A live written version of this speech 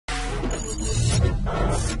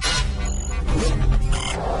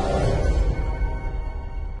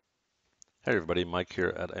Hey everybody, Mike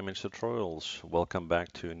here at Image Tutorials. Welcome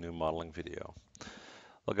back to a new modeling video.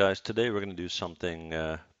 Well guys, today we're going to do something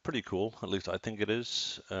pretty cool, at least I think it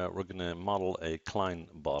is. We're going to model a Klein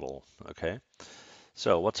bottle, okay?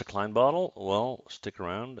 So what's a Klein bottle? Well, stick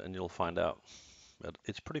around and you'll find out. But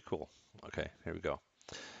it's pretty cool. Okay, here we go.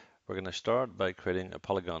 We're going to start by creating a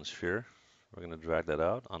polygon sphere. We're going to drag that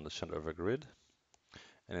out on the center of a grid.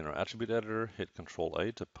 And in our attribute editor, hit Control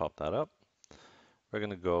A to pop that up. We're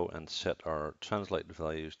going to go and set our translate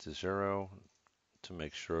values to 0 to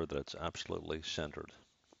make sure that it's absolutely centered.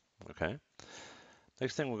 Okay.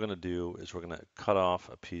 Next thing we're going to do is we're going to cut off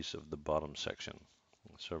a piece of the bottom section.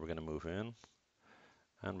 So we're going to move in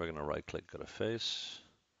and we're going to right click, go to face,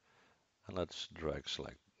 and let's drag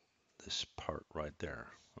select this part right there.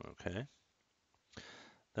 Okay.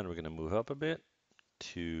 Then we're going to move up a bit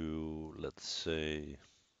to, let's say,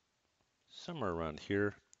 somewhere around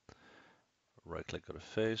here. Right click, go to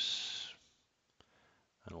face,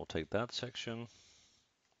 and we'll take that section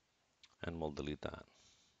and we'll delete that.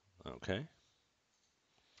 Okay.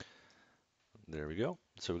 There we go.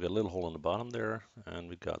 So we got a little hole in the bottom there, and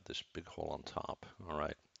we got this big hole on top. All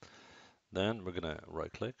right. Then we're going to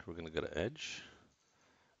right click, we're going to go to edge,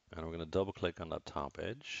 and we're going to double click on that top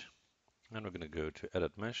edge, and we're going to go to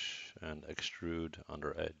edit mesh and extrude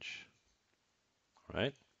under edge. All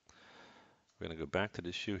right. We're going to go back to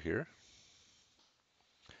this shoe here,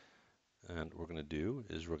 and what we're going to do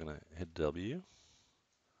is we're going to hit W,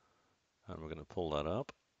 and we're going to pull that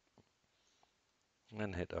up,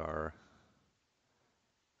 and hit R,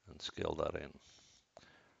 and scale that in.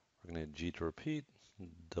 We're going to hit G to repeat,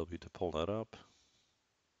 W to pull that up,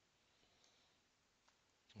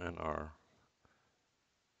 and R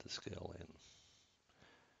to scale in.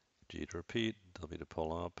 G to repeat, W to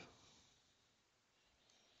pull up,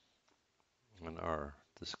 and R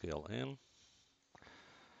to scale in.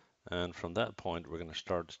 And from that point, we're going to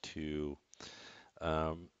start to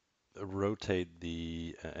rotate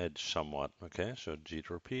the edge somewhat. Okay, so G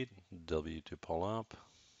to repeat, W to pull up,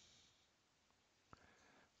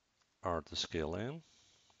 R to scale in,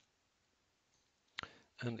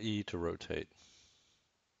 and E to rotate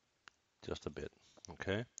just a bit.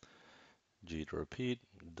 Okay, G to repeat,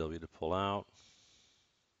 W to pull out,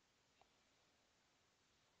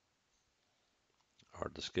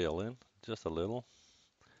 R to scale in just a little,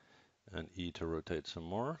 and E to rotate some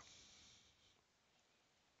more.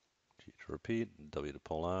 G to repeat, W to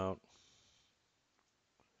pull out,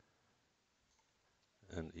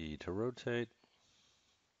 and E to rotate.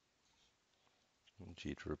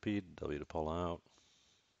 G to repeat, W to pull out,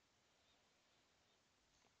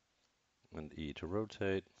 and E to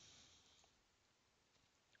rotate.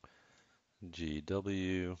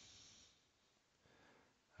 GW,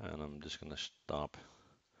 and I'm just going to stop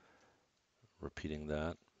repeating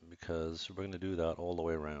that because we're going to do that all the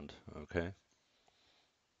way around, okay?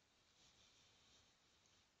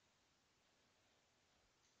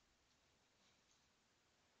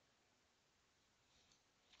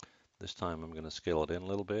 This time I'm going to scale it in a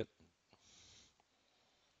little bit.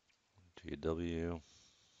 GW,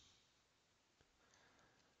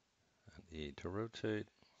 and E to rotate,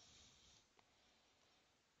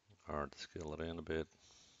 R to scale it in a bit,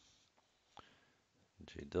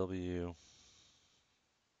 GW.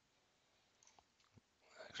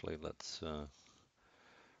 Actually, let's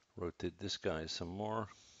rotate this guy some more.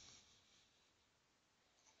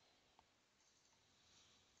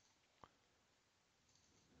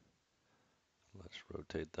 Let's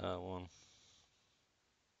rotate that one.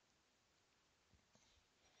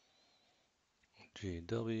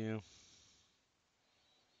 GW.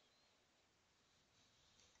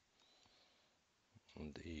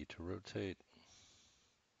 And E to rotate.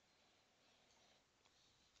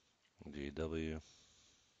 GW.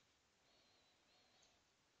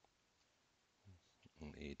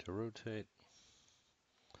 And E to rotate.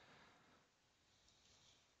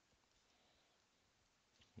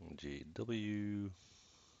 And GW.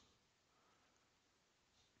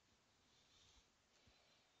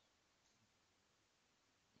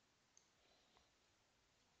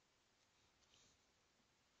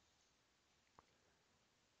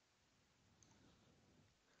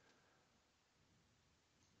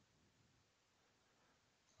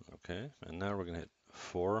 Okay, and now we're going to hit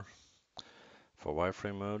 4 for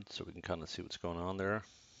wireframe mode so we can kind of see what's going on there.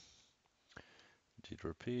 G to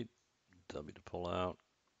repeat, W to pull out,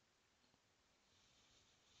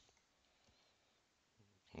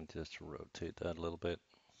 and just rotate that a little bit.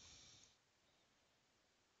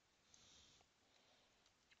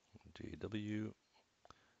 GW,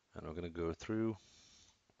 and we're going to go through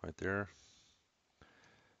right there,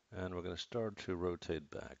 and we're going to start to rotate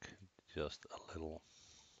back. just a little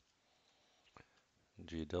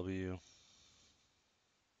GW.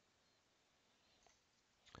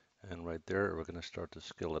 And right there, we're going to start to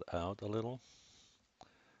scale it out a little.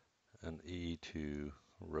 And E to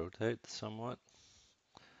rotate somewhat.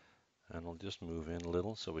 And we'll just move in a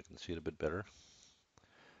little so we can see it a bit better.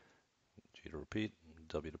 G to repeat,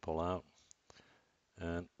 W to pull out.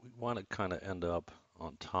 And we want to kind of end up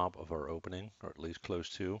on top of our opening, or at least close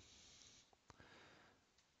to.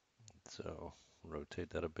 So rotate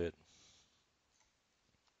that a bit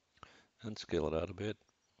and scale it out a bit.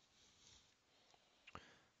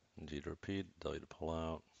 G to repeat, W to pull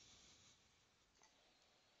out.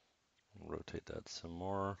 Rotate that some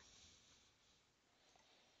more.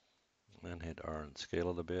 And hit R and scale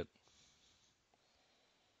it a bit.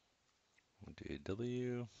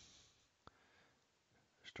 DW.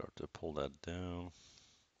 Start to pull that down.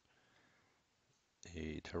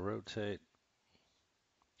 E to rotate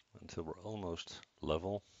until we're almost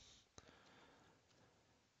level.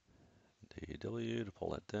 DW to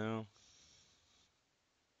pull that down.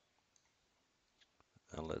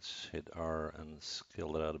 And let's hit R and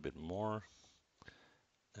scale it out a bit more.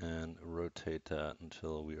 And rotate that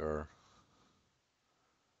until we are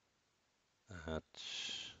at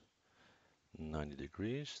 90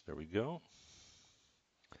 degrees. There we go.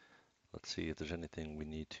 Let's see if there's anything we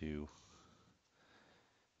need to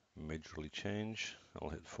majorly change. I'll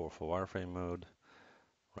hit 4 for wireframe mode.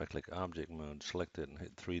 Right click object mode, select it and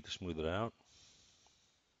hit 3 to smooth it out.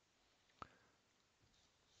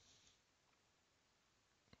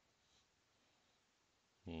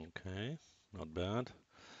 Okay, not bad.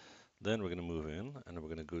 Then we're going to move in and we're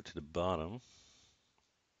going to go to the bottom.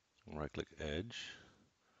 Right click edge.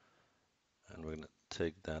 And we're going to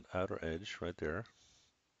take that outer edge right there.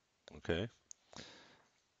 Okay.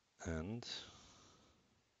 And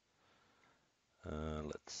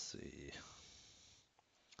let's see.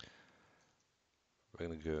 We're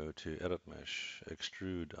going to go to edit mesh,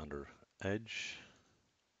 extrude under edge.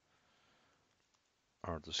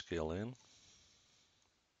 R to scale in.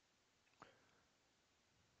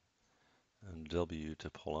 And W to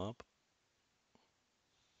pull up.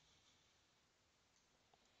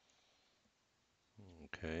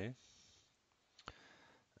 Okay.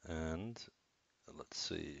 And let's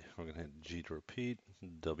see, we're going to hit G to repeat,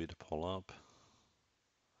 W to pull up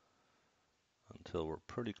until we're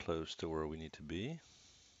pretty close to where we need to be.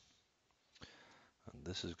 And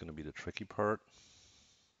this is going to be the tricky part.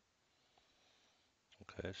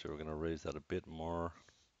 Okay, so we're going to raise that a bit more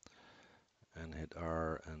and hit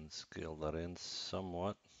R and scale that in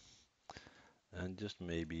somewhat. And just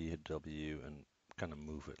maybe hit W and kind of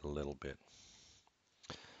move it a little bit.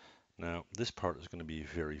 Now, this part is going to be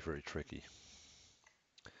very, very tricky.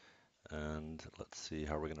 And let's see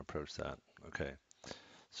how we're going to approach that. Okay,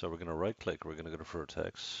 so we're going to right click, we're going to go to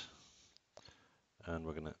vertex, and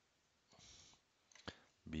we're going to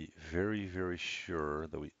be very, very sure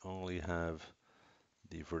that we only have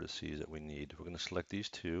the vertices that we need. We're going to select these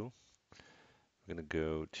two. We're going to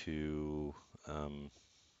go to,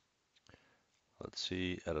 let's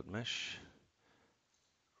see, edit mesh,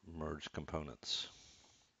 merge components.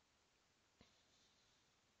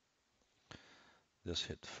 Just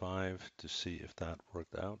hit 5 to see if that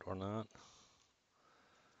worked out or not.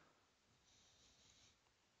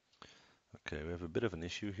 Okay, we have a bit of an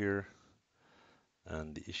issue here.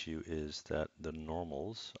 And the issue is that the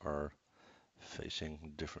normals are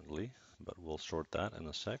facing differently, but we'll sort that in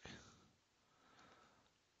a sec.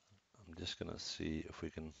 I'm just going to see if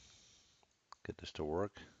we can get this to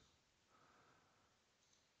work.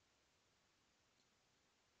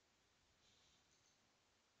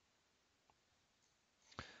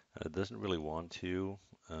 And it doesn't really want to,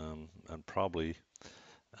 and probably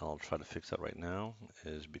I'll try to fix that right now,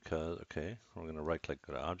 is because, okay, we're going to right click,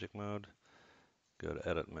 go to object mode, go to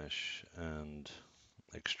edit mesh and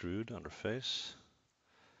extrude under face,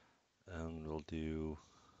 and we'll do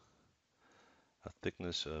a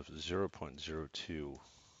thickness of 0.02.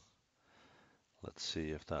 Let's see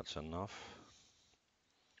if that's enough.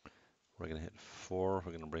 We're going to hit 4,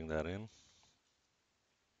 we're going to bring that in.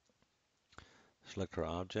 Select our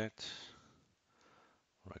object,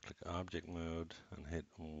 right click object mode and hit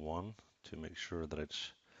 1 to make sure that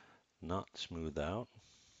it's not smoothed out.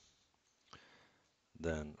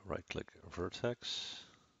 Then right click vertex,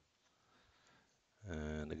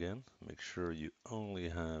 and again make sure you only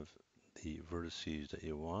have the vertices that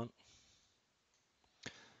you want.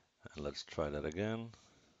 And let's try that again.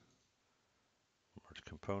 Merge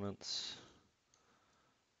components.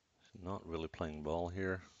 Not really playing ball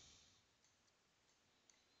here.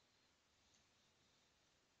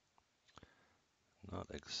 Not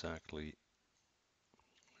exactly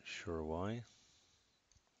sure why.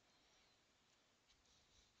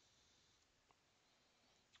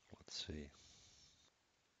 Let's see.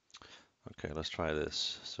 Okay, let's try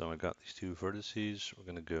this. So I got these two vertices. We're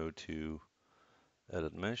going to go to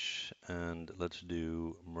Edit Mesh, and let's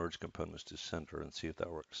do Merge Components to Center and see if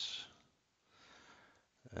that works.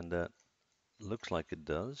 And that looks like it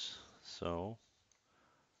does. So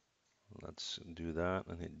let's do that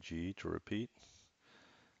and hit G to repeat.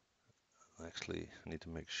 Actually, I need to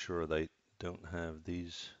make sure they don't have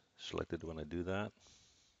these selected when I do that.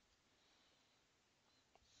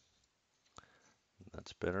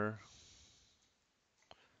 That's better.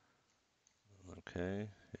 Okay,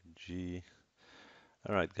 hit G.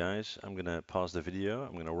 All right, guys, I'm gonna pause the video.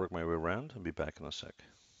 I'm gonna work my way around. I'll be back in a sec.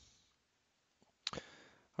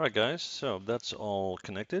 All right, guys, so that's all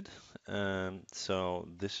connected. So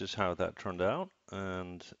this is how that turned out.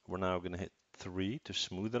 And we're now gonna hit 3 to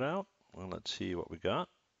smooth it out. Well, let's see what we got.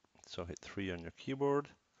 So hit 3 on your keyboard.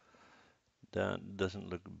 That doesn't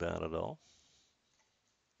look bad at all.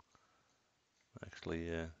 Actually,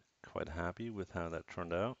 quite happy with how that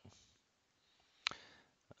turned out.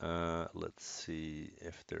 Let's see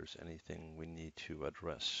if there's anything we need to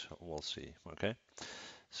address. We'll see. Okay.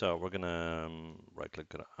 So we're gonna right-click,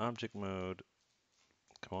 go to Object Mode.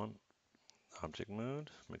 Come on, Object Mode.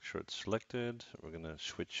 Make sure it's selected. We're gonna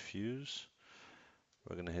switch views.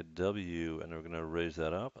 We're gonna hit W, and we're gonna raise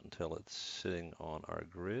that up until it's sitting on our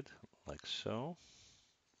grid, like so.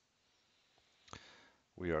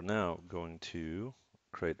 We are now going to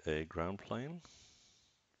create a ground plane.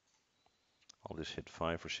 I'll just hit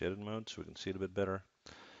 5 for shaded mode so we can see it a bit better.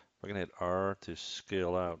 We're gonna hit R to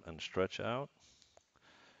scale out and stretch out,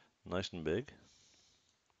 nice and big.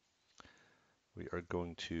 We are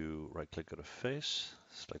going to right-click, go to Face,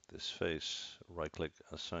 select this face, right-click,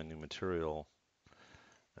 assign new material,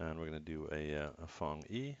 and we're going to do a Fong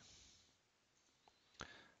E,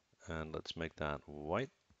 and let's make that white.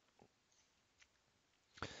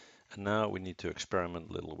 And now we need to experiment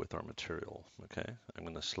a little with our material. Okay, I'm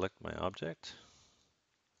going to select my object,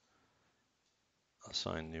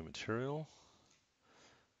 assign new material,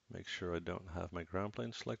 make sure I don't have my ground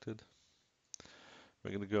plane selected.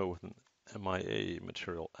 We're going to go with an MIA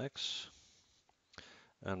material X,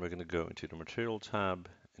 and we're going to go into the material tab,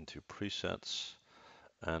 into presets,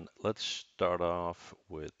 and let's start off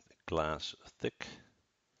with glass thick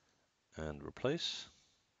and replace.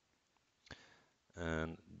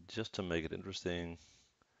 And just to make it interesting,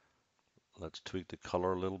 let's tweak the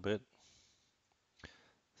color a little bit.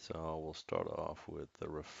 So we'll start off with the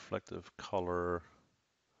reflective color.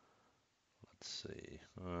 Let's see.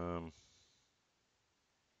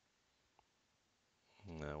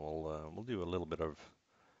 Yeah, we'll do a little bit of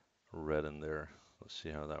red in there. Let's see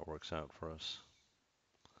how that works out for us.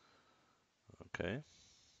 Okay.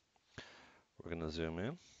 We're going to zoom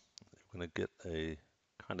in. We're going to get a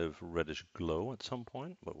kind of reddish glow at some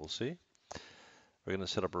point, but we'll see. We're going to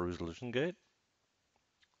set up a resolution gate.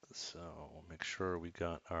 So we'll make sure we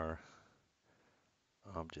got our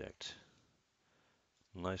object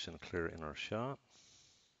nice and clear in our shot.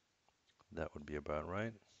 That would be about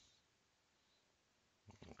right.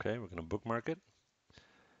 Okay, we're going to bookmark it.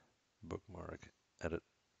 Bookmark, edit,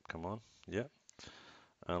 come on, yeah.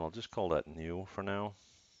 And I'll just call that new for now.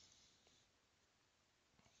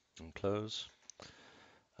 And close.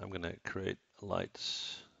 I'm going to create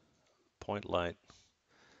lights, point light,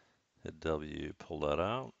 hit W, pull that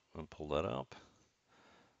out and pull that up.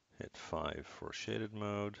 Hit 5 for shaded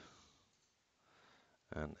mode.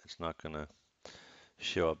 And it's not going to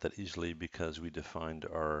show up that easily because we defined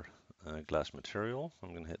our glass material.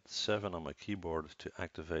 I'm going to hit 7 on my keyboard to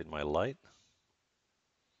activate my light.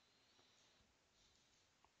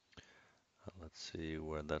 Let's see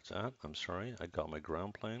where that's at. I'm sorry, I got my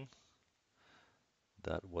ground plane.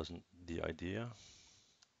 That wasn't the idea.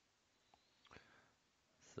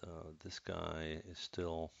 So this guy is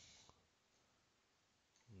still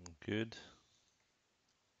good.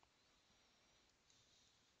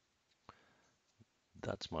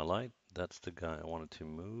 That's my light. That's the guy I wanted to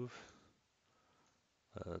move.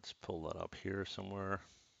 Let's pull that up here somewhere.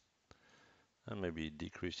 And maybe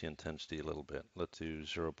decrease the intensity a little bit. Let's do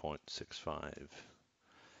 0.65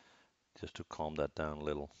 just to calm that down a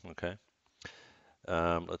little, okay?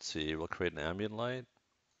 Let's see, we'll create an ambient light,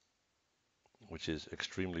 which is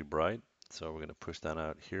extremely bright. So we're going to push that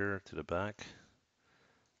out here to the back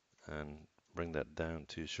and bring that down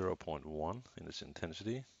to 0.1 in its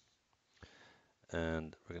intensity.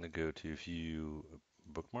 And we're going to go to View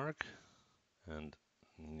Bookmark and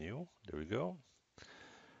New. There we go.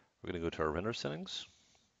 We're going to go to our render settings.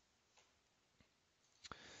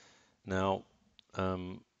 Now,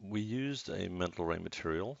 we used a mental ray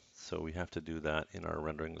material, so we have to do that in our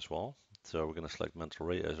rendering as well. So we're going to select mental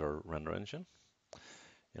ray as our render engine.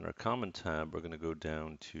 In our common tab, we're going to go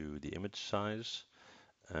down to the image size,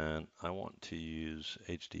 and I want to use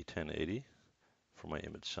HD 1080 for my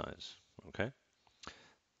image size. Okay,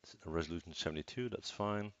 resolution 72, that's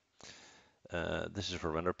fine. This is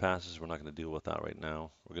for render passes. We're not going to deal with that right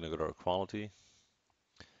now. We're going to go to our quality,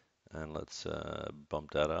 and let's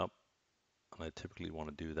bump that up. And I typically want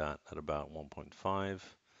to do that at about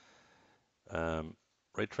 1.5.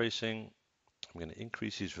 Ray tracing, I'm going to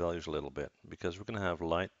increase these values a little bit because we're going to have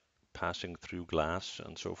light passing through glass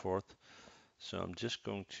and so forth. So I'm just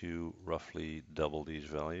going to roughly double these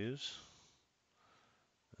values,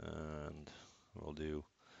 and we'll do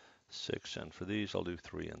 6, and for these I'll do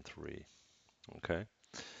 3 and 3. Okay,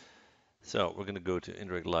 so we're going to go to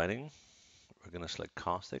indirect lighting. We're going to select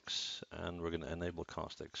caustics, and we're going to enable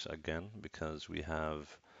caustics again because we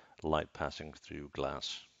have light passing through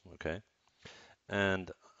glass. Okay,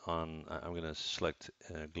 and I'm going to select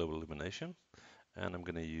global illumination, and I'm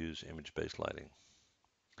going to use image-based lighting.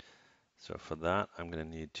 So for that, I'm going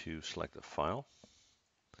to need to select a file,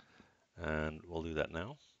 and we'll do that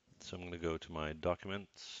now. So I'm going to go to my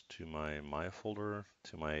documents, to my Maya folder,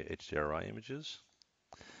 to my HDRI images.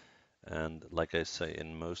 And like I say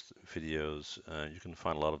in most videos, you can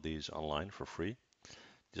find a lot of these online for free.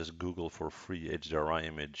 Just Google for free HDRI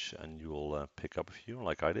image and you will pick up a few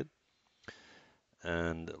like I did.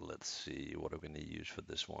 And let's see, what are we going to use for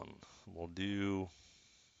this one? We'll do,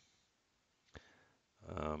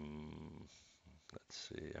 let's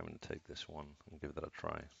see, I'm going to take this one and give that a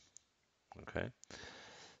try. Okay,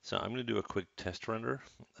 so I'm going to do a quick test render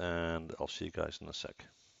and I'll see you guys in a sec.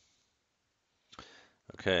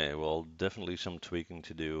 Okay, well, definitely some tweaking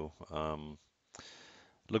to do.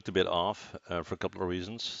 Looked a bit off for a couple of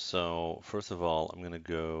reasons. So first of all, I'm going to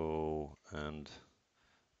go and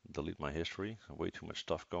delete my history. Way too much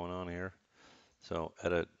stuff going on here. So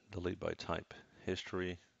edit, delete by type,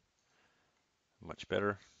 history, much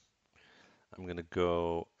better. I'm going to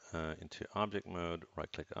go into object mode,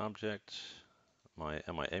 right click object, my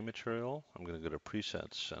MIA material. I'm going to go to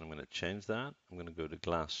presets and I'm going to change that. I'm going to go to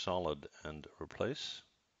glass solid and replace.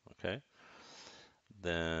 Okay.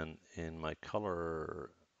 Then in my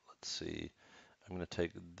color, let's see, I'm going to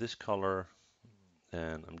take this color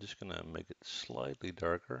and I'm just going to make it slightly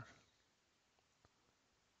darker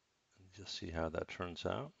and just see how that turns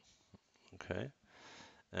out. Okay,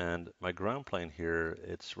 and my ground plane here,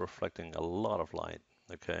 it's reflecting a lot of light.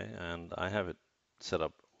 Okay, and I have it set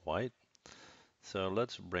up white, so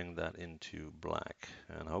let's bring that into black,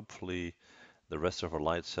 and hopefully the rest of our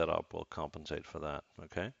light setup will compensate for that.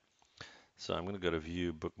 Okay, so I'm going to go to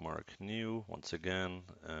view, bookmark, new once again,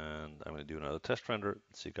 and I'm going to do another test render.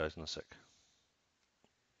 See you guys in a sec.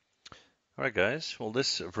 All right, guys. Well,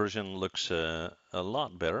 this version looks a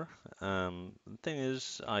lot better. The thing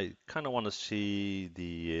is, I kind of want to see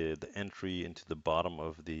the entry into the bottom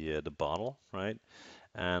of the bottle, right?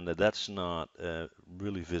 And that's not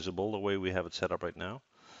really visible the way we have it set up right now.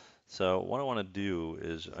 So what I want to do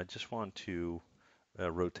is I just want to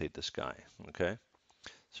rotate this guy. Okay.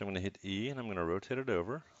 So I'm going to hit E and I'm going to rotate it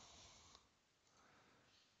over.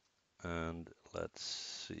 And let's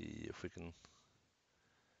see if we can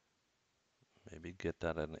maybe get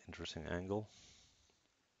that at an interesting angle.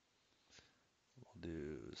 We'll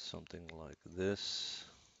do something like this,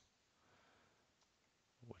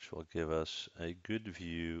 which will give us a good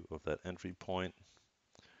view of that entry point.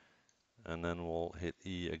 And then we'll hit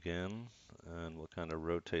E again, and we'll kind of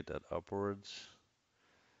rotate that upwards.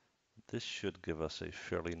 This should give us a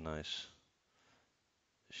fairly nice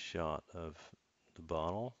shot of the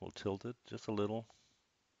bottle. We'll tilt it just a little.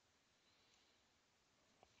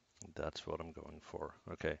 That's what I'm going for.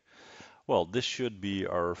 Okay. Well, this should be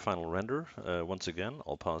our final render. Once again,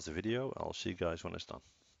 I'll pause the video. I'll see you guys when it's done.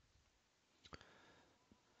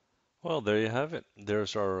 Well, there you have it.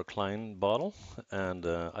 There's our Klein bottle, and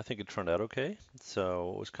I think it turned out okay.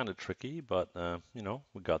 So it was kind of tricky, but you know,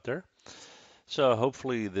 we got there. So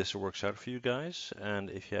hopefully this works out for you guys. And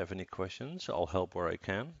if you have any questions, I'll help where I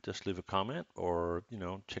can. Just leave a comment or, you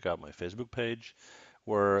know, check out my Facebook page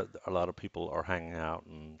where a lot of people are hanging out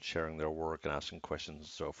and sharing their work and asking questions and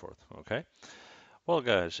so forth. Okay. Well,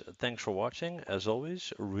 guys, thanks for watching. As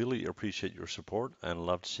always, really appreciate your support and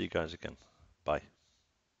love to see you guys again. Bye.